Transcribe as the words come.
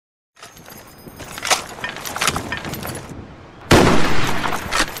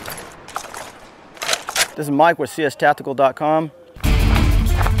This is Mike with cstactical.com.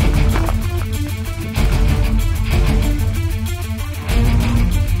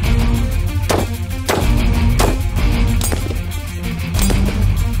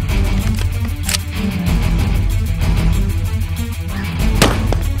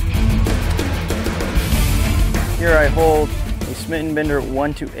 Here I hold a Schmidt Bender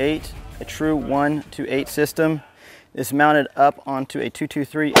 1-8, a true 1-8 system. It's mounted up onto a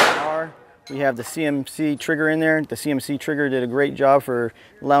 223R. We have the CMC trigger in there. The CMC trigger did a great job for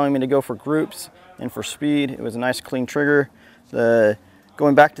allowing me to go for groups and for speed. It was a nice clean trigger.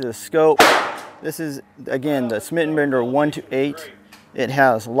 Going back to the scope, this is again the Schmidt Bender 1-8. It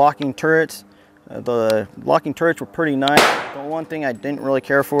has locking turrets. The locking turrets were pretty nice. The one thing I didn't really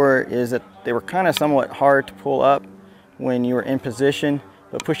care for is that they were kind of somewhat hard to pull up when you were in position,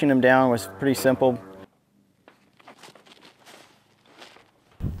 but pushing them down was pretty simple.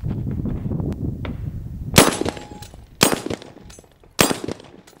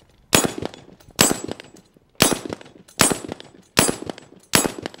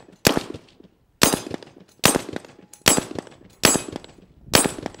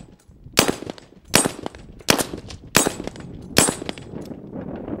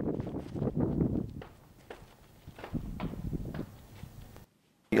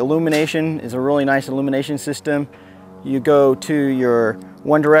 The illumination is a really nice illumination system. You go to your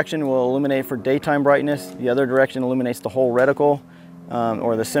one direction will illuminate for daytime brightness. The other direction illuminates the whole reticle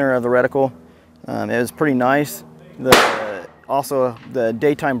or the center of the reticle. It was pretty nice. Also, the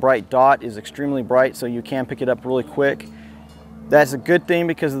daytime bright dot is extremely bright, so you can pick it up really quick. That's a good thing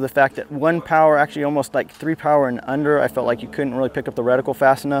because of the fact that 1 power, actually almost like 3 power and under, I felt like you couldn't really pick up the reticle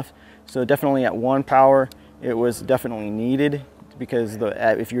fast enough. So definitely at 1 power, it was definitely needed, because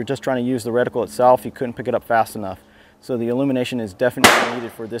if you're just trying to use the reticle itself, you couldn't pick it up fast enough. So the illumination is definitely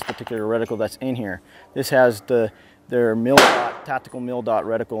needed for this particular reticle that's in here. This has their mil dot, tactical mil dot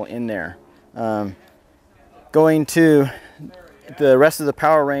reticle in there. Going to the rest of the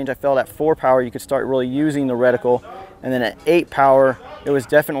power range, I felt at 4 power you could start really using the reticle, and then at 8 power it was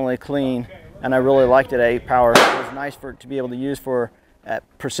definitely clean, and I really liked it at 8 power. It was nice to be able to use for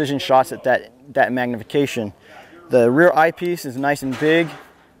precision shots at that magnification. The rear eyepiece is nice and big,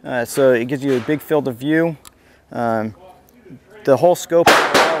 so it gives you a big field of view. The whole scope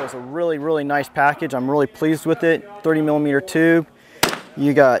overall is a really nice package. I'm really pleased with it. 30mm tube.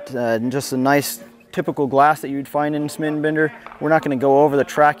 You got just a nice typical glass that you'd find in Schmidt Bender. We're not going to go over the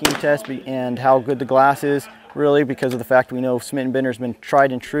tracking test and how good the glass is, really, because of the fact we know Schmidt Bender's been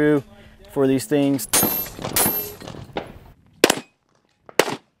tried and true for these things.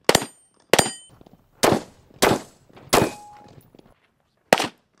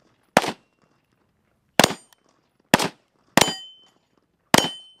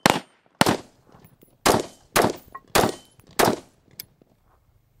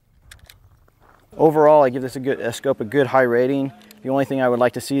 Overall, I give this a scope a good high rating. The only thing I would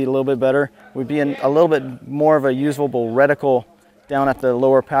like to see a little bit better would be a little bit more of a usable reticle down at the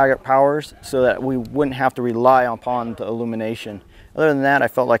lower powers, so that we wouldn't have to rely upon the illumination. Other than that, I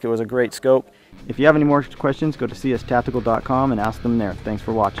felt like it was a great scope. If you have any more questions, go to cstactical.com and ask them there. Thanks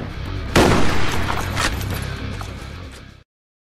for watching.